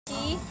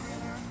me.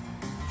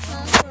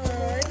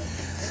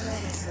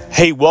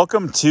 Hey,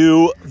 welcome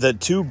to the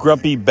Two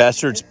Grumpy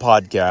Bastards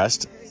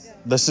podcast.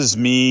 This is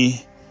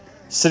me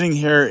sitting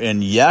here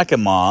in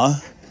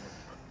Yakima.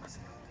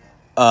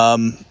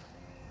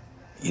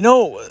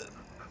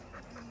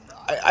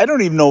 I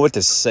don't even know what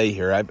to say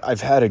here.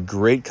 I've had a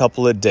great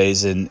couple of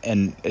days,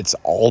 and it's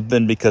all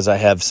been because I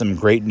have some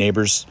great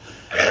neighbors.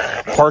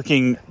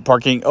 Parking.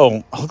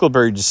 Oh,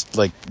 Huckleberry just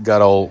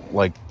got all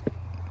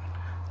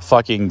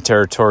fucking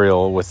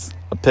territorial with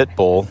a pit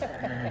bull,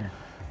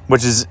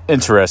 which is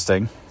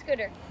interesting.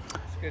 Scooter.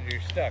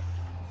 You're stuck.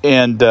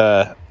 And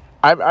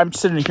I'm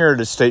sitting here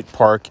at a state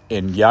park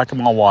in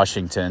Yakima,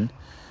 Washington,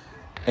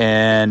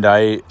 and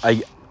I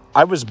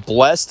was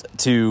blessed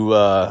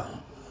to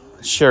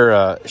share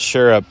a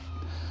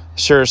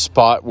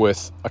spot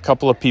with a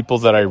couple of people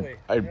that I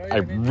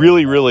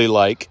really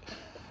like.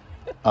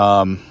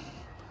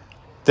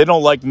 They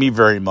don't like me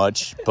very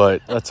much,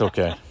 but that's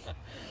okay.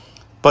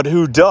 But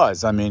who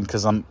does? I mean,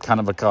 because I'm kind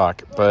of a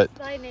cock. But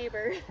my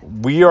neighbor.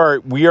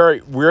 we're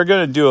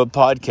going to do a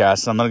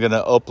podcast. I'm going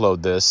to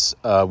upload this.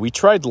 We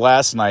tried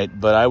last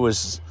night, but I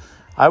was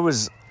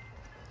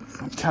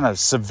kind of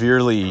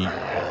severely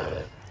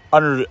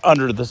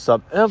under the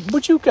sub.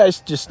 Would you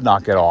guys just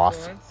knock it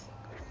off?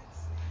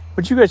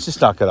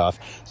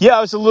 Yeah,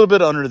 I was a little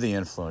bit under the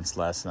influence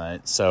last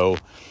night, so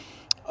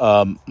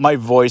my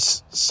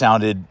voice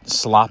sounded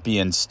sloppy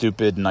and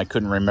stupid, and I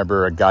couldn't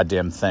remember a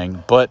goddamn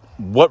thing. But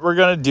what we're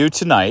gonna do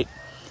tonight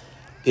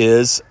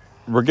is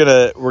we're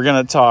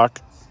gonna talk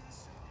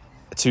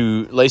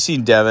to Lacey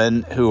and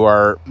Devin, who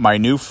are my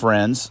new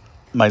friends,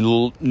 my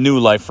little new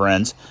life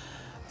friends.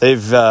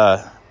 They've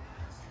got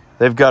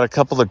a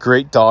couple of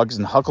great dogs,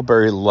 and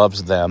Huckleberry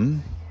loves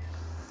them,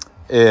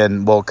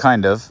 and well,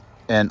 kind of.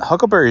 And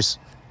Huckleberry's,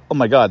 oh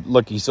my God,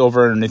 look, he's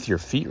over underneath your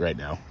feet right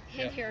now.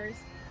 And yours.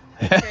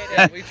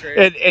 We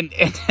traded.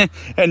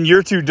 And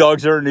your two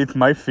dogs are underneath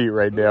my feet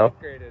right now.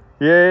 Upgraded.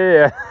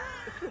 Yeah.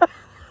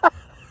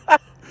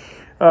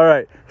 All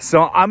right,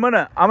 so I'm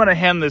gonna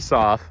hand this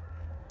off.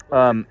 What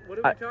are we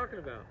talking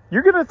about?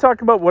 You're gonna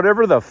talk about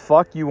whatever the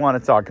fuck you want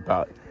to talk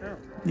about. Oh.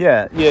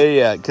 Yeah.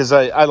 Because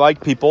I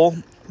like people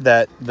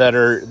that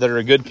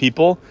are good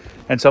people,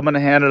 and so I'm gonna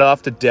hand it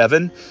off to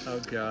Devin.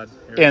 Oh God.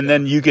 And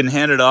then you can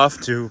hand it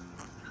off to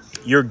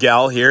your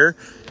gal here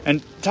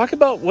and talk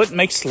about what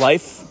makes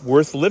life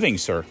worth living,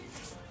 sir.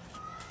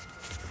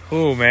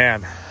 Oh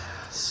man,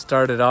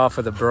 started off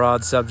with a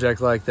broad subject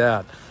like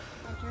that.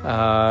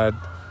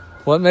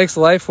 What makes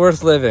life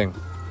worth living?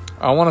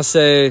 Let's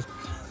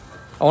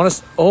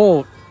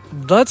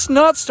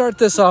not start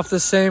this off the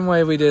same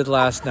way we did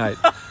last night.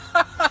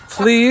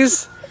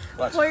 Please.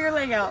 Pull your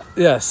leg out.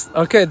 Yes.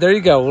 Okay, there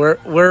you go.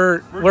 We're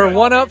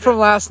one up from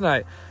last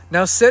night.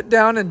 Now sit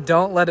down and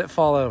don't let it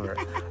fall over.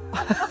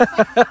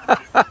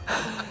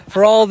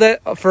 For all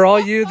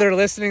you that are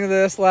listening to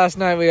this, last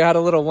night we had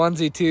a little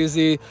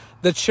onesie-twosie.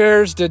 The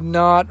chairs did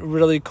not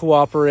really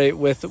cooperate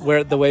with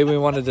the way we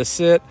wanted to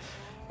sit,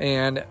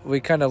 and we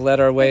kind of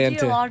led our way into.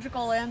 The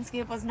geological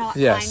landscape was not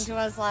Yes. kind to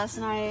us last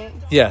night.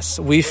 Yes,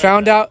 we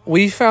found out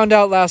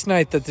last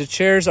night that the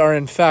chairs are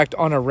in fact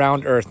on a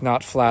round Earth,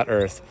 not flat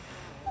Earth,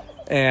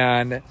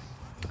 and.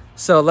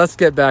 So let's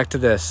get back to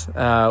this.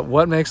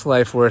 What makes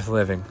life worth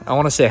living? I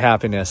want to say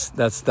happiness.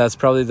 That's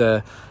probably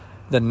the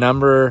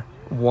number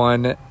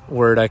one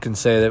word I can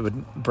say that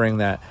would bring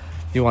that.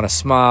 You want to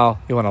smile,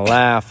 you want to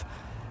laugh,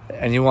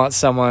 and you want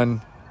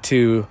someone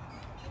to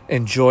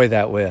enjoy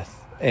that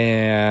with.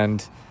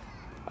 And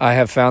I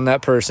have found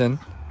that person.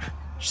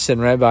 She's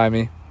sitting right by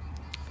me.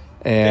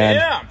 And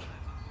Damn!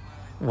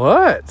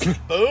 What?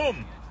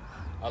 Boom!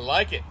 I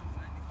like it.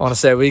 I want to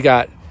say we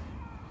got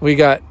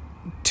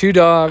two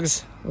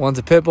dogs. One's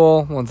a pit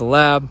bull, one's a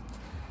lab.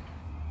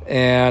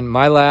 And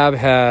my lab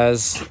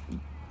has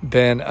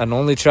been an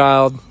only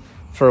child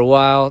for a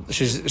while.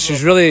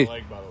 She's really...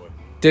 Leg, by the way.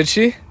 Did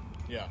she?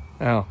 Yeah.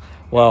 Oh,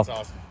 well.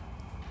 That's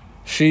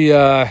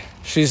awesome.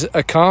 She's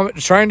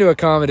trying to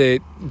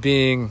accommodate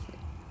being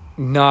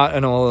not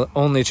an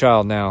only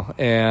child now.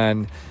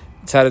 And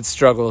it's had its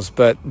struggles.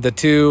 But the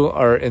two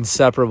are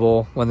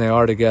inseparable when they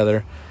are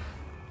together.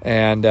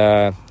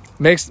 And...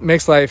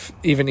 Makes life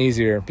even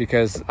easier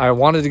because I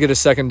wanted to get a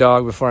second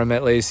dog before I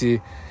met Lacey,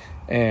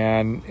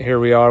 and here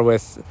we are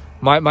with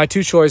my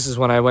two choices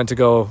when I went to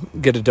go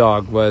get a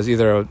dog was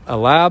either a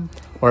lab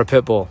or a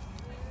pit bull,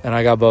 and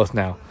I got both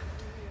now.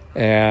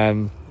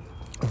 And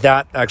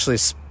that actually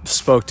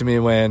spoke to me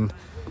when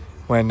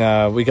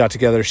we got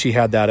together. She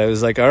had that. I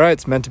was like, all right,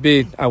 it's meant to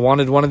be. I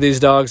wanted one of these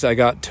dogs. I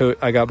got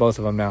both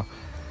of them now.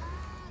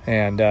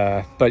 And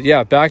but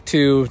yeah, back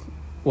to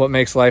what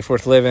makes life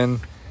worth living.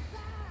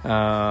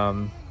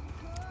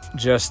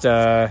 There's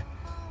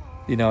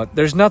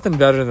nothing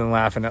better than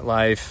laughing at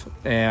life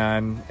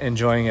and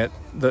enjoying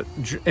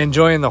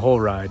the whole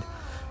ride.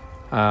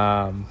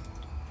 I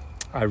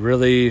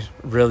really,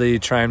 really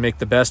try and make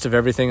the best of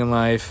everything in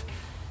life.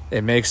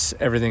 It makes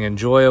everything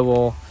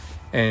enjoyable.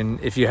 And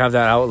if you have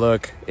that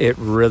outlook, it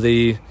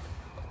really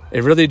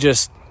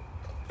just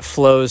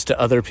flows to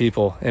other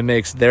people. It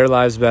makes their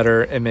lives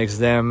better. It makes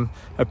them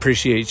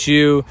appreciate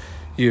you.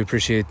 You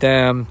appreciate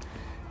them,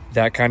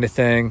 that kind of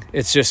thing.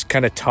 It's just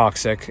kind of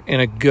toxic in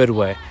a good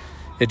way.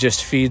 It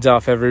just feeds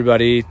off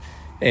everybody,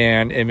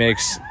 and it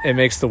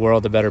makes the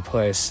world a better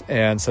place.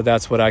 And so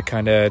that's what I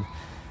kind of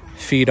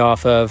feed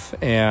off of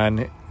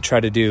and try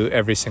to do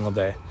every single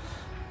day.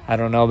 I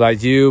don't know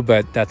about you,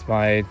 but that's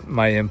my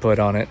input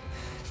on it.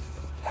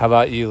 How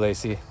about you,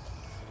 Lacey?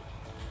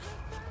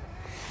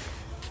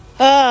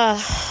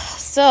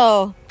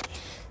 So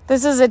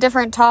this is a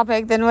different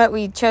topic than what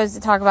we chose to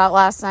talk about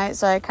last night,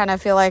 so I kind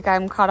of feel like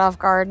I'm caught off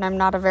guard and I'm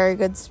not a very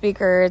good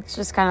speaker. It's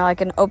just kind of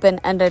like an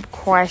open-ended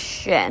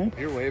question.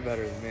 You're way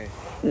better than me.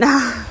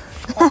 No.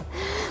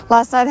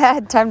 Last night I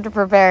had time to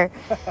prepare.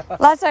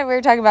 Last night we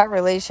were talking about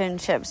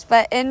relationships,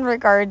 but in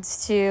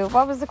regards to,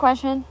 what was the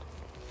question?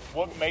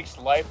 What makes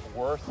life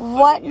worth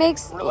What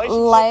makes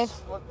life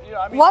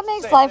What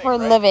makes life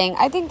worth living?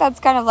 I think that's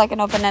kind of like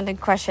an open-ended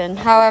question.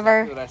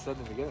 However, That's what I said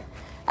in the beginning.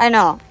 I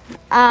know.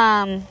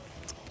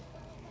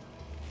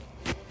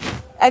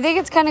 I think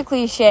it's kind of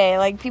cliche.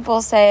 Like,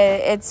 people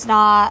say it's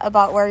not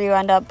about where you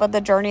end up, but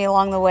the journey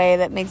along the way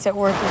that makes it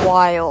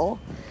worthwhile.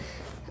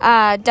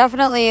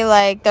 Definitely,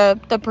 like,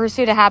 the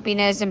pursuit of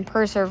happiness and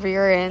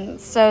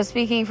perseverance. So,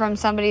 speaking from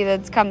somebody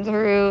that's come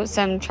through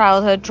some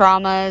childhood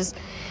traumas,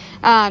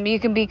 you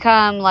can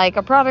become, like,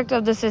 a product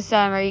of the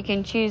system, or you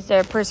can choose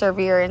to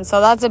persevere. And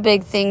so that's a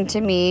big thing to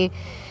me.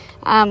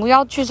 We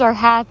all choose our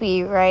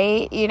happy,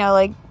 right? You know,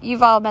 like,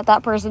 you've all met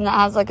that person that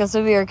has, like, a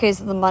severe case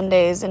of the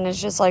Mondays, and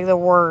it's just, like, the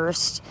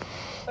worst.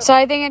 So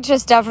I think it's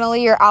just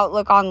definitely your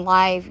outlook on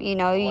life. You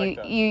know,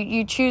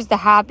 you choose the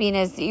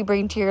happiness that you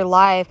bring to your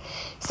life.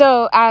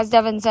 So as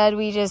Devin said,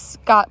 we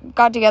just got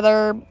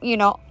together, you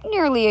know,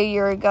 nearly a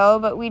year ago,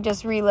 but we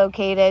just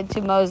relocated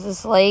to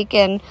Moses Lake,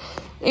 and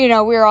you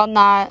know, we were on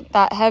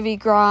that heavy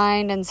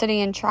grind and sitting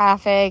in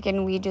traffic,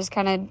 and we just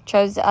kind of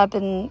chose to up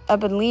and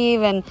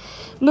leave and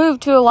move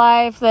to a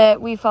life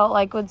that we felt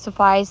like would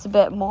suffice a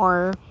bit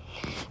more.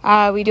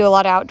 We do a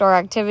lot of outdoor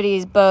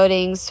activities,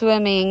 boating,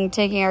 swimming,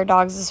 taking our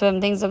dogs to swim,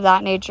 things of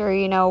that nature.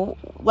 You know,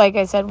 like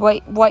I said,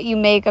 what you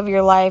make of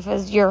your life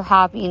is your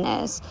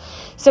happiness.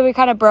 So we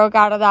kind of broke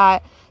out of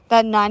that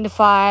 9 to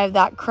 5,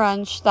 that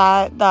crunch,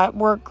 that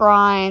work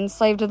grind,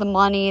 slave to the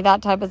money,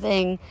 that type of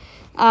thing.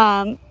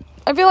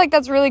 I feel like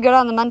that's really good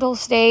on the mental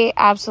state.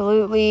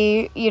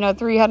 Absolutely. You know,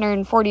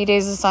 340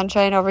 days of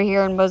sunshine over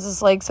here in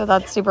Moses Lake, so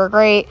that's super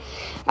great.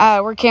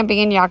 We're camping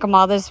in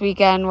Yakima this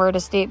weekend. We're at a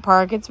state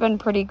park. It's been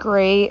pretty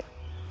great.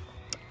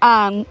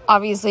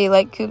 Obviously,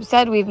 like Coop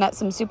said, we've met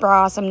some super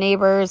awesome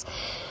neighbors.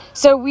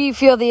 So we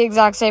feel the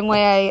exact same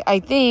way,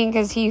 I think,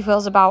 as he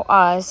feels about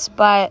us.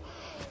 But,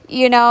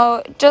 you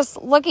know, just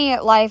looking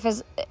at life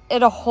as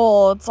a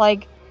whole, it's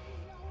like,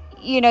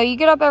 you know, you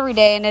get up every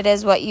day and it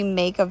is what you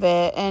make of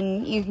it,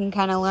 and you can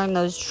kind of learn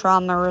those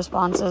trauma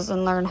responses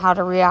and learn how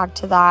to react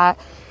to that.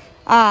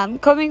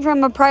 Coming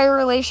from a prior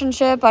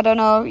relationship, I don't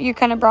know, you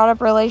kind of brought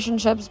up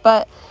relationships,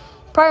 but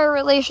prior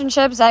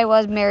relationships, I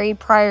was married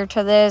prior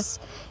to this,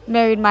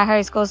 married my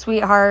high school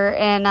sweetheart,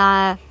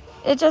 and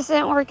it just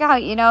didn't work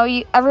out. You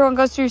know, everyone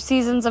goes through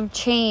seasons of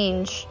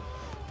change,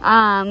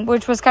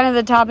 which was kind of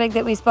the topic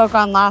that we spoke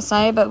on last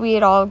night, but we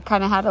had all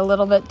kind of had a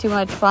little bit too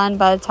much fun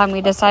by the time we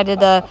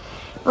decided to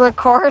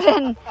record,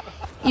 and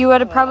you would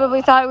have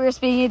probably thought we were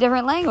speaking a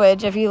different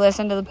language if you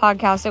listened to the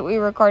podcast that we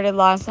recorded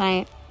last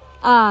night.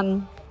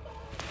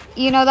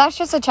 You know, that's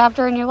just a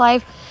chapter in your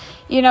life.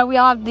 You know, we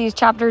all have these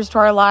chapters to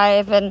our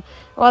life, and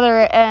whether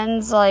it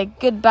ends like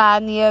good,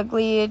 bad, and the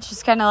ugly, it's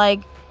just kind of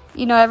like,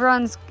 you know,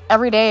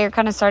 every day you're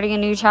kind of starting a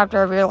new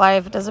chapter of your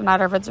life. It doesn't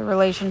matter if it's a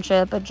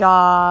relationship, a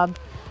job,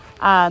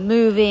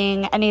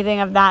 moving,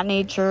 anything of that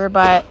nature,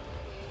 but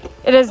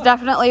it is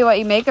definitely what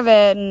you make of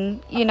it.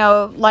 And, you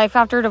know, life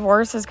after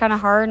divorce is kind of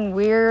hard and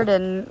weird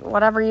and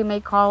whatever you may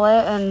call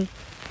it. And,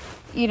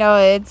 you know,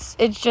 it's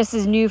just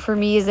as new for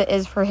me as it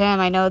is for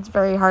him. I know it's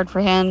very hard for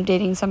him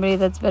dating somebody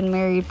that's been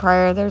married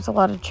prior. There's a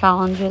lot of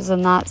challenges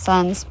in that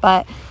sense,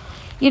 but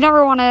you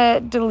never want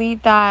to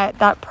delete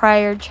that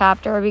prior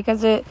chapter,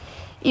 because it,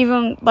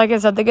 even like I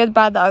said, the good,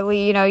 bad, the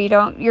ugly, you know,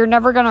 you're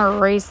never going to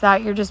erase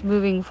that. You're just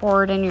moving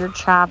forward in your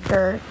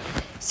chapter.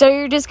 So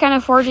you're just kind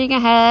of forging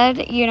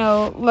ahead, you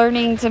know,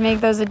 learning to make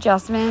those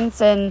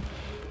adjustments and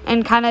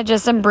kind of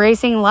just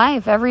embracing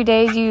life. Every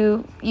day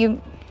you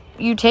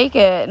take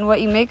it and what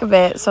you make of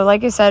it. So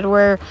like I said, we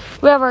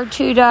have our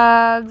 2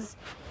 dogs,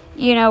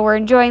 you know, we're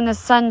enjoying the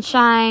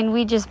sunshine.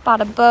 We just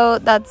bought a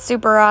boat. That's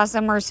super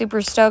awesome. We're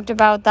super stoked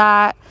about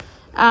that.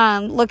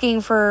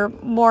 Looking for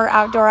more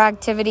outdoor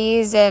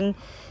activities and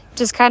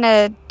just kind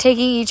of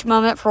taking each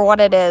moment for what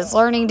it is.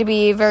 Learning to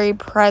be very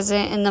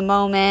present in the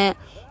moment.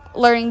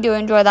 Learning to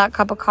enjoy that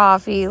cup of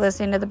coffee,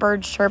 listening to the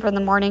birds chirp in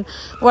the morning,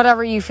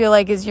 whatever you feel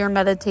like is your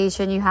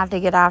meditation, you have to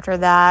get after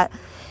that.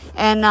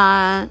 And,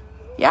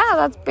 yeah,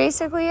 that's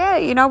basically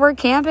it. You know, we're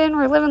camping,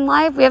 we're living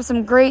life. We have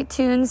some great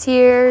tunes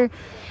here,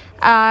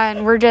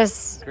 and we're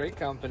just... Great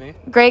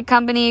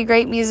company,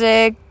 great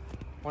music.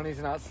 When he's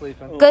not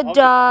sleeping. Good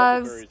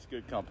dogs.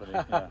 Good company.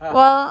 Yeah.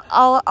 Well,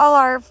 all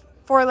our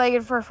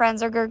four-legged for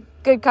friends or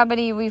good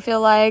company, we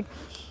feel like.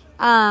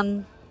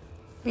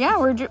 Yeah,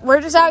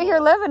 we're just out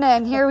here living it,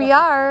 and here we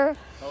are.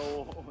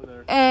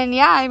 And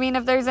yeah, I mean,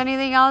 if there's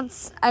anything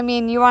else, I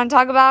mean, you want to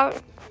talk about,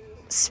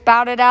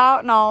 spout it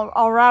out, and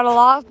I'll rattle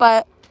off.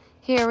 But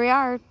here we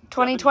are,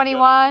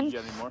 2021,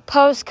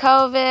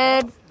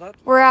 post-COVID.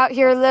 We're out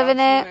here living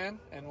it.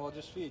 And we'll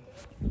just feed.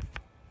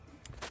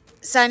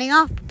 Signing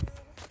off.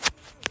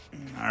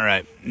 All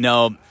right.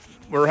 No,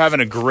 we're having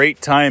a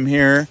great time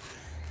here.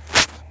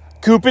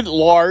 Coop it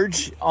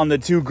large on the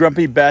Two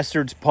Grumpy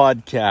Bastards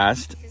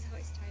podcast.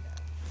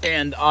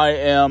 And I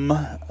am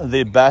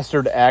the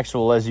Bastard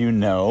Actual, as you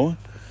know.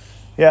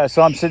 Yeah,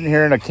 so I'm sitting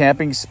here in a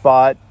camping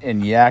spot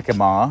in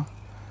Yakima.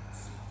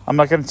 I'm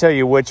not going to tell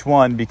you which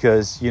one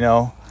because,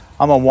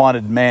 I'm a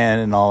wanted man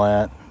and all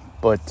that.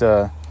 But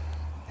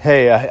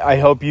hey, I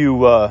hope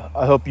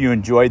you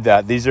enjoyed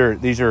that. These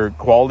are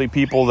quality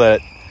people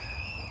that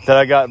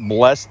I got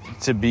blessed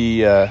to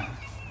be.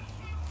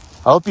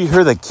 I hope you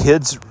hear the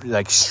kids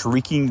like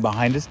shrieking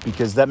behind us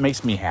because that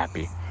makes me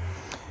happy.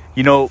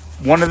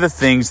 One of the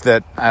things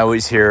that I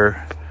always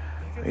hear,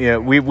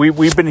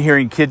 we've been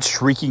hearing kids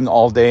shrieking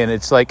all day, and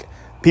it's like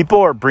people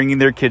are bringing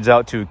their kids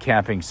out to a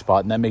camping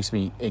spot, and that makes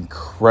me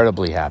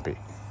incredibly happy.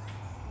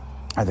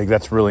 I think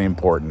that's really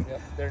important.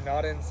 Yep, they're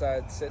not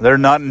inside. They're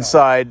not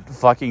inside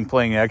fucking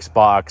playing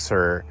Xbox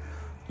or,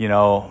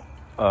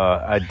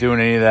 doing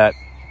any of that.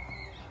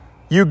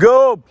 You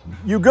go,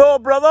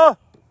 brother.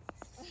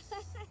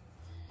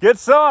 Get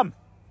some.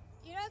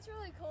 What's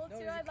really cool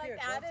too, I'd like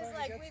to add is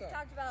like we've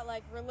talked about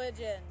like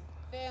religion,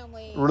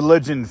 family,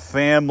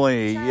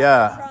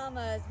 yeah.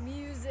 Traumas,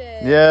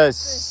 music.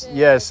 Yes.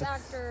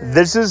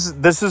 Doctors.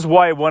 This is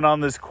why I went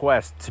on this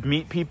quest, to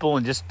meet people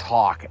and just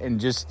talk and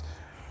just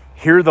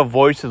hear the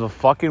voice of the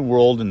fucking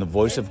world and the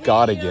voice of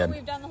God again. What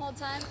we've done the whole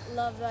time.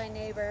 Love thy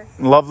neighbor.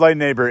 Love thy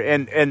neighbor,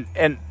 and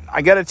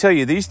I got to tell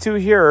you, these two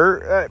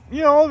here,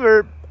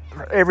 they're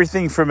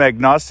everything from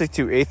agnostic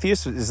to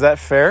atheist. Is that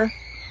fair?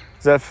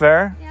 Yeah.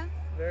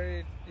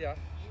 Very, yeah.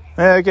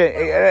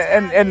 Okay,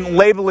 and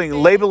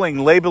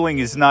labeling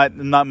is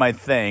not my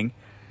thing,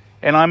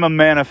 and I'm a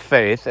man of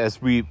faith. As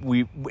we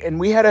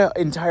had an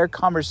entire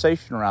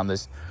conversation around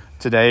this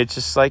today. It's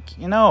just like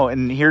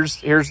and here's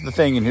the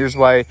thing, and here's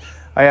why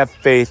I have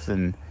faith,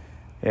 and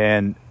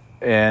I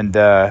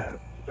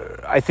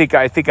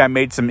think I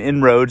made some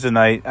inroads, and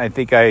I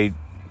think I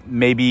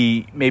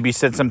maybe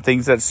said some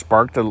things that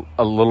sparked a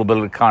little bit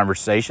of a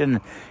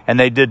conversation, and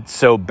they did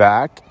so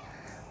back.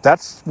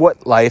 That's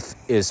what life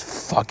is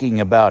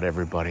fucking about,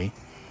 everybody.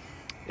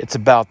 It's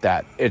about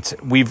that.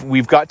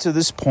 We've got to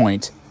this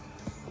point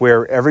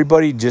where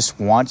everybody just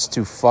wants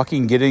to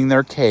fucking get in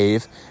their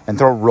cave and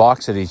throw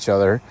rocks at each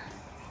other,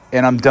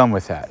 and I'm done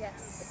with that.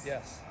 Yes.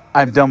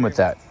 I'm done with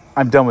that.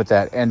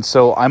 And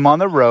so I'm on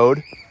the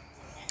road.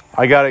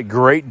 I got a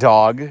great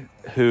dog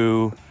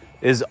who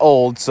is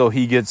old, so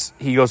he goes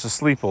to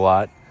sleep a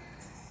lot.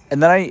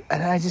 And then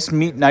I just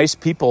meet nice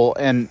people,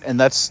 and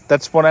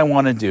that's what I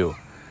want to do.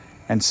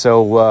 And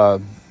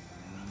so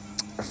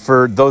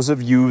for those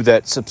of you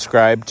that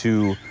subscribe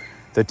to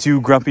the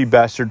Two Grumpy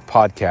Bastard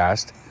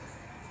podcast,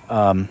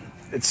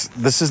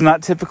 this is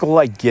not typical.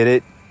 I get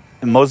it.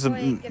 And most of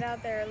get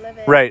out there, live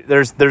it. Right.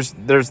 There's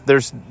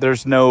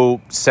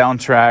no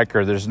soundtrack,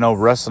 or there's no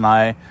Russ and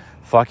I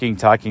fucking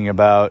talking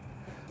about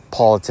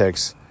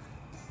politics.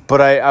 But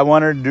I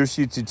want to introduce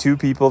you to two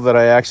people that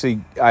I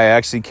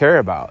actually care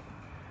about.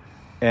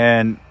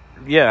 And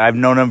yeah, I've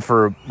known them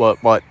for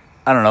what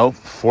I don't know,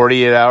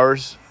 48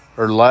 hours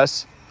or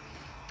less.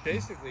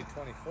 Basically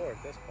 24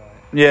 at this point.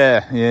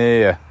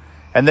 Yeah.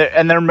 And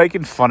they're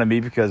making fun of me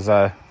because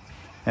I'm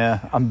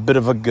a bit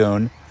of a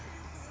goon.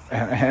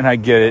 And I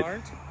get it.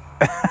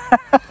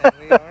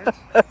 We aren't.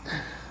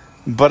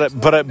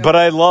 But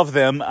I love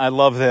them. I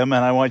love them,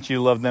 and I want you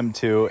to love them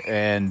too.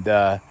 And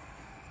I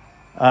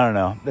don't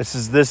know.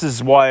 This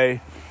is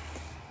why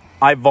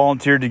I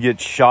volunteered to get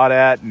shot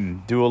at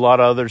and do a lot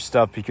of other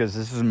stuff, because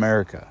this is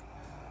America.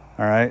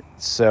 All right.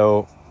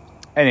 So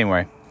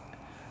anyway,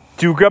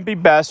 Two Grumpy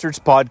Bastards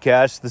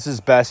podcast. This is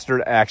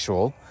Bastard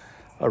Actual.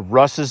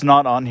 Russ is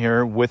not on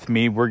here with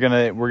me. We're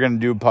gonna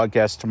do a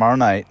podcast tomorrow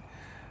night.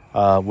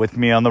 With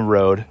me on the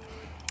road.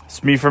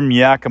 It's me from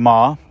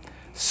Yakima,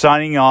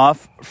 signing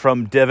off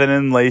from Devin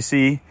and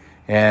Lacey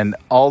and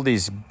all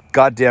these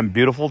goddamn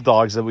beautiful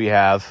dogs that we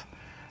have.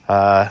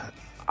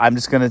 I'm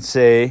just going to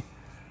say...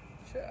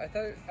 Shit,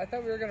 I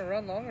thought we were going to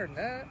run longer than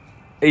that.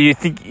 You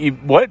think...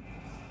 what?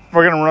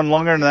 We're going to run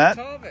longer than that?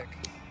 Topic.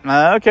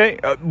 Okay.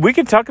 We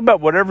can talk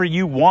about whatever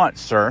you want,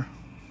 sir.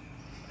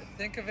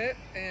 Think of it,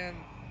 and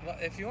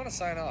if you want to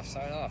sign off,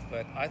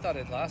 but I thought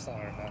it'd last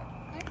longer than that.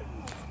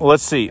 Well,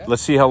 let's see. Yeah.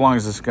 Let's see how long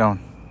is this going.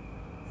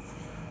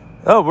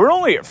 Oh, we're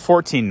only at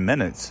 14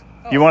 minutes.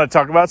 You want to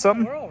talk about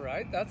something? We're all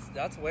right.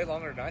 That's way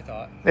longer than I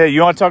thought. Yeah,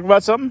 you want to talk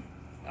about something?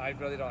 I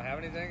really don't have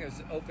anything. It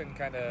was open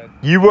kind of...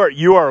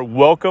 You are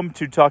welcome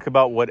to talk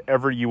about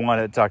whatever you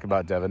want to talk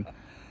about, Devin.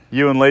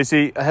 You and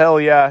Lacey, hell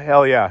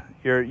yeah.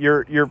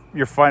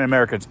 You're fine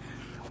Americans.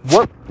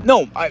 What?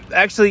 No,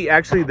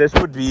 actually, this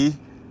would be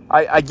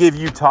I give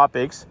you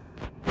topics.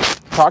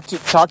 Talk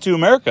to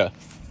America.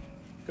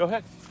 Go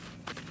ahead.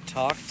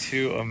 Talk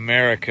to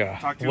America.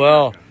 Talk to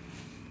well, America.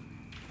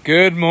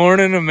 Good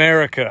morning,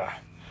 America.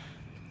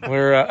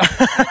 We're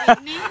Good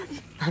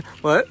evening.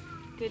 what?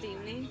 Good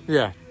evening.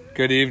 Yeah.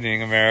 Good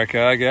evening,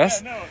 America, I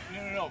guess.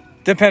 No.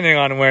 Depending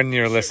on when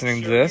you're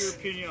listening to this. Your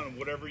opinion on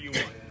whatever you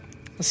want.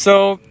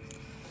 So,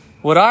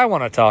 what I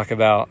want to talk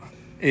about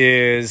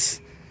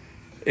is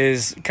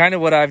kind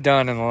of what I've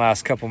done in the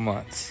last couple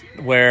months,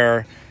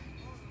 where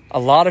a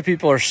lot of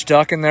people are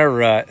stuck in their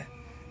rut.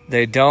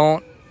 They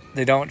don't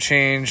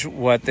change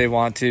what they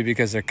want to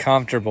because they're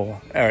comfortable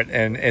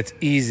and it's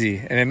easy.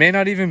 And it may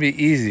not even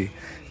be easy,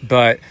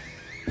 but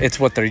it's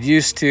what they're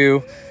used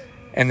to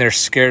and they're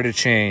scared to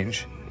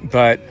change.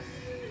 But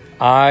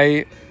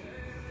I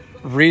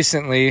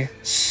recently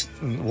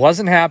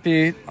wasn't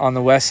happy on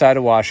the west side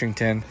of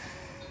Washington,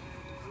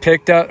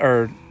 picked up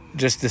or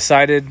just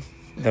decided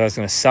that I was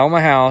going to sell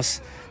my house,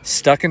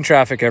 stuck in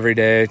traffic every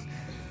day,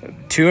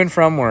 to and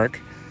from work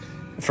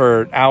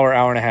for an hour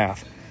and a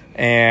half,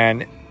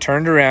 and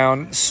turned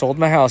around, sold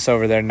my house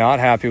over there, not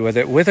happy with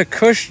it, with a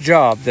cush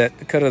job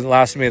that could have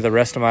lasted me the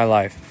rest of my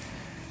life.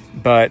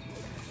 But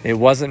it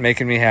wasn't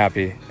making me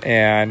happy.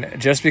 And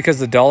just because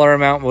the dollar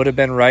amount would have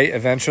been right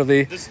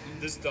eventually. This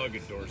dog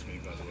adores me,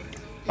 by the way.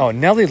 Oh,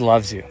 Nellie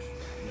loves you.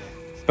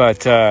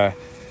 But,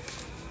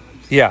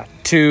 yeah,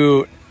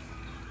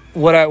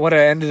 what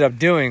I ended up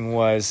doing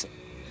was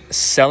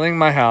selling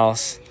my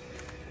house,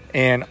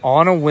 and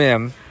on a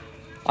whim,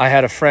 I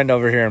had a friend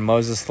over here in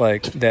Moses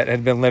Lake that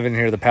had been living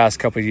here the past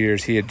couple of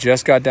years. He had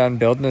just got done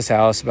building his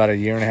house about a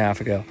year and a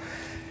half ago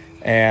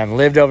and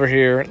lived over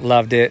here,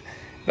 loved it.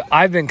 But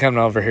I've been coming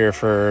over here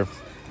for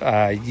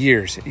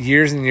years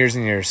and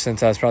years,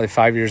 since I was probably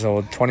 5 years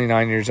old,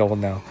 29 years old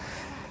now.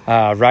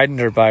 Riding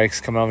dirt bikes,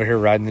 coming over here,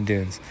 riding the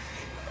dunes.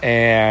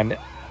 And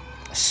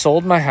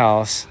sold my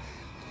house.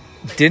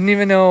 Didn't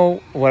even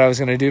know what I was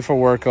going to do for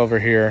work over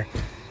here.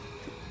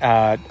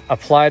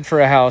 Applied for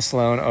a house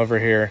loan over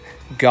here.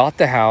 Got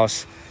the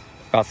house.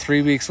 About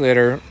 3 weeks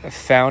later,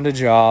 found a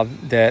job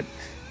that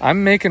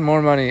I'm making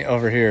more money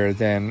over here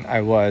than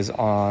I was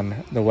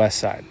on the west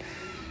side.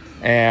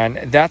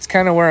 And that's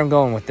kind of where I'm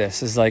going with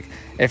this. Is like,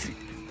 if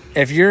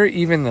you're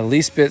even the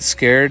least bit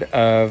scared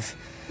of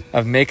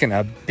making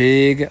a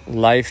big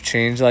life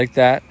change like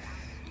that,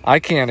 I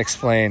can't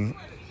explain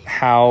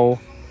how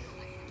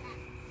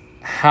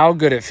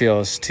good it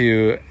feels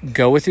to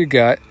go with your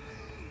gut,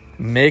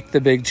 make the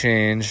big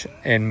change,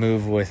 and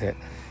move with it.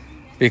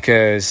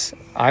 Because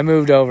I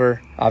moved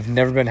over, I've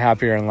never been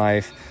happier in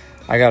life.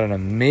 I got an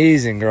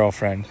amazing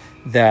girlfriend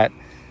that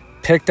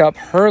picked up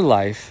her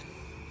life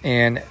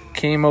and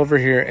came over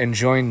here and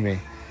joined me.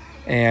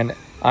 And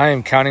I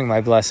am counting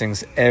my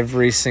blessings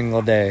every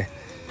single day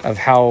of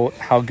how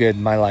good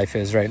my life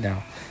is right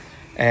now.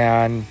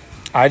 And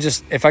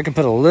if I can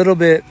put a little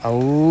bit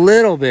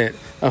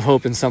of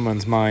hope in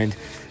someone's mind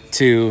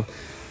to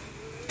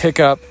pick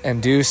up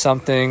and do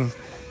something,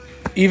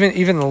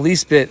 even the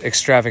least bit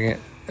extravagant,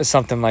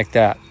 something like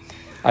that,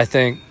 I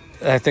think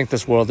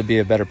this world would be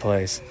a better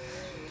place.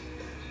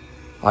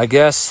 I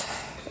guess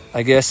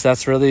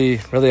that's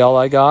really all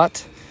I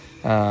got.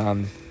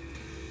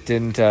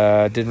 Didn't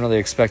really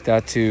expect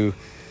that to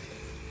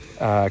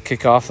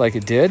kick off like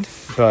it did,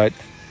 but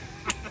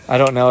I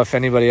don't know if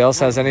anybody else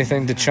has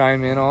anything to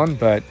chime in on,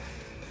 but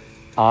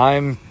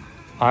I'm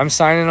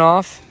signing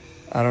off.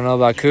 I don't know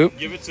about Coop.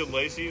 Give it to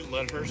Lacey.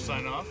 Let her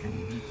sign off.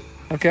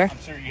 Okay. I'm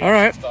sure you All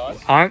right. have some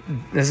thoughts.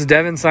 This is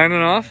Devin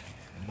signing off.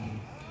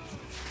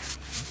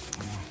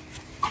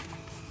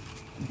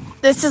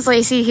 This is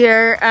Lacey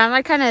here.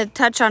 I kind of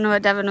touched on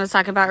what Devin was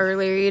talking about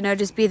earlier,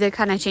 just be the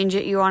kind of change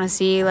that you want to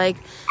see. Like,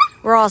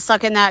 we're all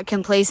stuck in that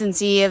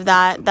complacency of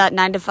that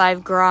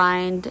 9-to-5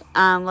 grind.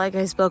 Like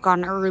I spoke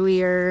on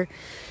earlier,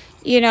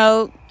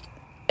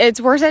 it's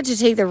worth it to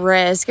take the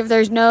risk. If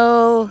there's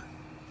no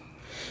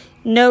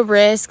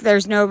risk,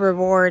 there's no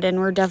reward, and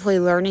we're definitely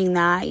learning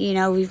that.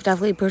 We've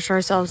definitely pushed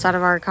ourselves out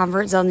of our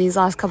comfort zone these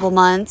last couple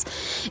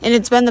months, and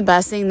it's been the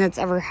best thing that's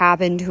ever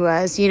happened to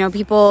us.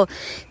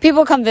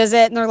 People come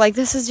visit and they're like,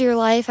 this is your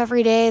life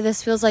every day,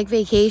 this feels like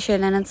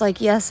vacation, and it's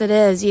like, yes, it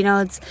is.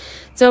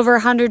 It's over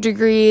 100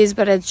 degrees,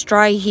 but it's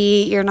dry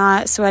heat, you're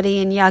not sweaty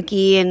and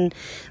yucky, and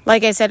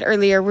like I said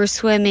earlier, we're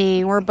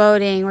swimming, we're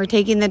boating, we're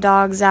taking the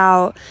dogs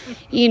out,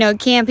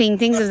 camping,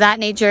 things of that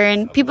nature.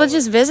 And people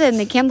just visit and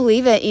they can't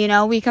believe it.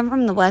 We come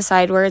from the west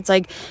side where it's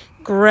like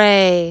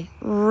gray,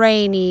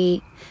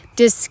 rainy,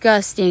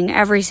 disgusting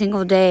every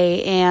single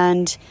day.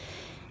 And,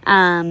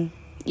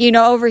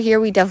 over here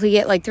we definitely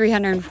get like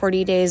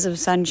 340 days of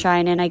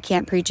sunshine, and I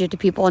can't preach it to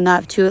people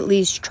enough to at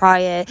least try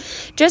it.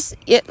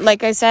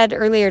 Like I said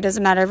earlier, it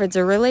doesn't matter if it's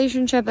a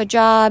relationship, a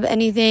job,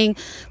 anything.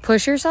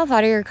 Push yourself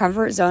out of your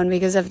comfort zone,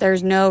 because if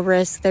there's no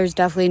risk, there's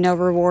definitely no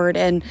reward.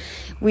 And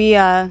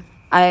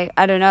I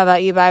don't know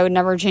about you, but I would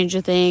never change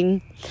a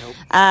thing. Nope.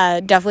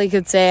 Definitely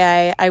could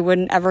say I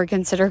wouldn't ever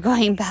consider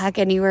going back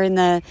anywhere in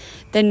the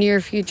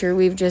near future.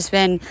 We have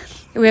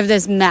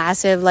this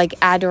massive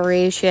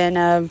adoration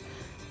of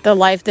the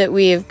life that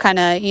we've kind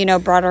of, you know,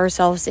 brought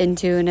ourselves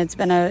into, and it's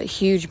been a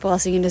huge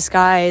blessing in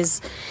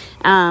disguise.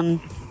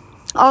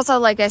 Also,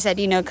 like I said,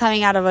 you know,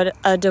 coming out of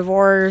a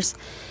divorce,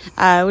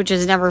 which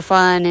is never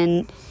fun,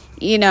 and,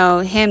 you know,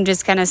 him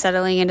just kind of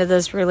settling into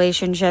this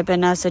relationship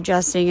and us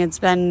adjusting, it's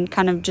been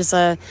kind of just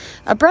a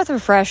breath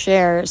of fresh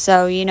air.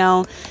 So, you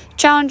know,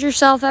 challenge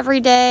yourself every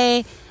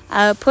day,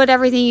 put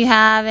everything you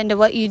have into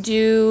what you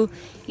do.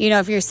 You know,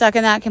 if you're stuck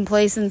in that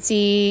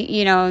complacency,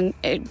 you know,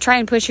 try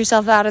and push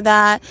yourself out of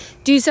that.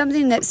 Do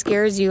something that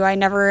scares you. I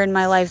never in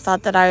my life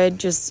thought that I would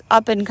just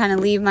up and kind of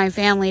leave my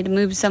family to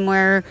move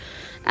somewhere.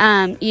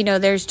 You know,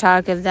 there's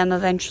talk of them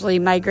eventually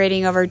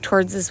migrating over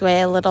towards this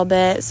way a little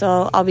bit,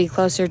 so I'll be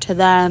closer to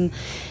them.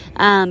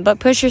 But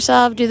push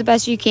yourself, do the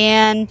best you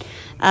can,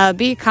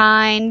 be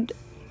kind,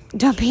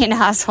 don't be an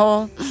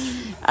asshole.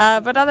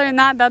 But other than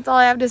that, that's all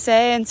I have to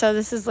say. And so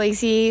this is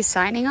Lacey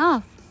signing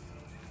off.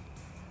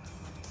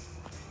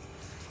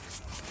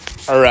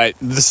 All right,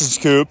 this is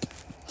Coop.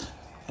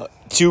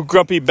 Two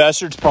Grumpy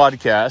Bastards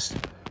podcast.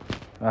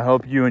 I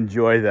hope you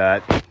enjoy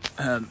that.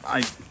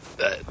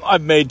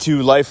 I've made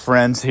 2 life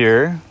friends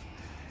here,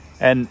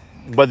 and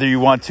whether you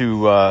want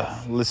to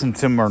listen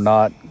to them or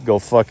not, go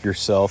fuck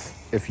yourself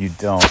if you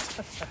don't,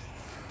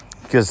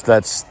 because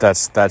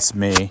that's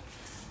me.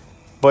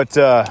 But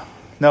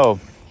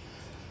no,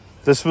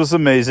 this was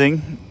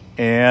amazing,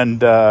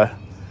 and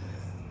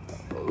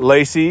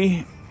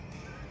Lacey,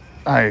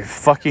 I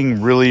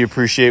fucking really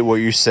appreciate what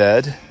you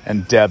said,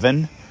 and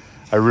Devin,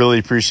 I really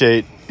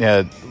appreciate.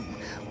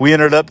 We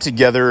ended up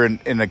together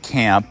in a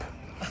camp.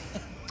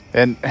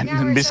 And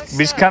we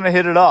just kind of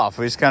hit it off.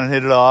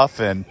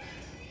 And,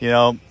 you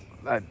know,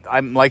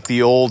 I'm like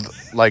the old,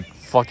 like,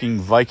 fucking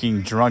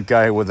Viking drunk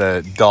guy with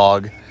a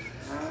dog.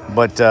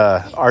 But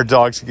our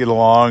dogs get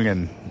along,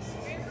 and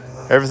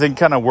everything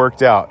kind of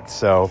worked out.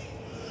 So,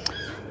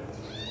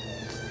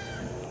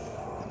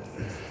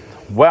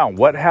 wow,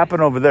 what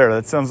happened over there?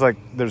 That sounds like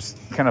there's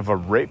kind of a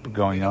rape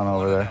going on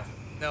over there.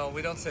 No,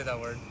 we don't say that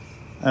word.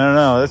 I don't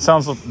know. That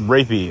sounds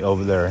rapey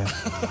over there.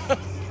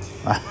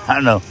 I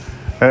don't know.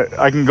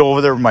 I can go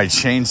over there with my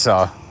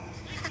chainsaw.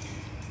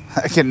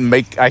 I can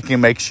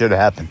make shit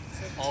happen.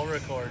 I'll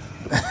record.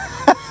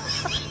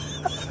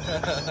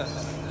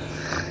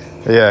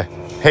 Yeah.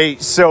 Hey,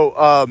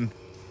 so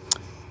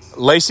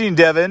Lacey and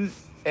Devin,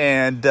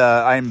 and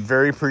I'm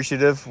very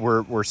appreciative.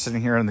 We're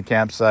sitting here on the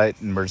campsite,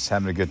 and we're just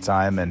having a good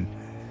time. And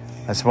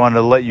I just wanted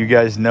to let you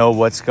guys know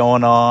what's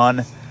going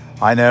on.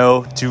 I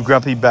know, 2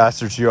 Grumpy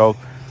Bastards, you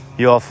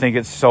all think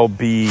it's so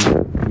you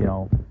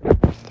know.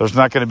 There's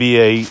not going to be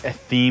a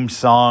theme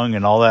song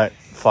and all that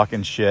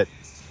fucking shit.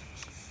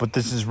 But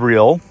this is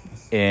real.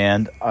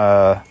 And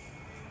I'm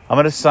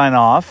going to sign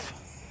off.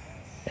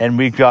 And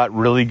we've got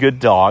really good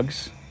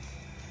dogs.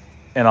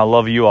 And I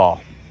love you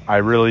all. I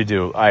really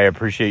do. I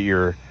appreciate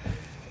your...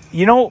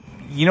 You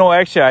know,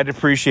 actually, I'd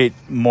appreciate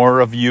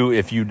more of you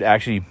if you'd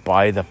actually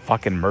buy the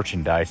fucking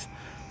merchandise.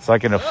 So I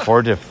can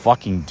afford to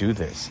fucking do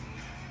this.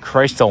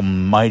 Christ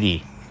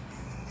almighty.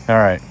 All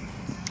right.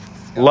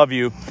 Love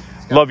you.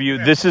 Love you.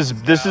 This is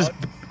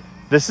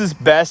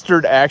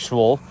Bastard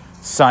Actual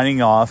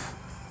signing off.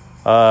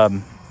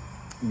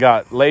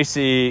 Got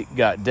Lacey,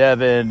 got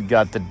Devin,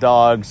 got the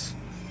dogs.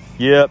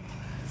 Yep.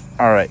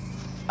 All right.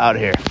 Out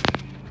here.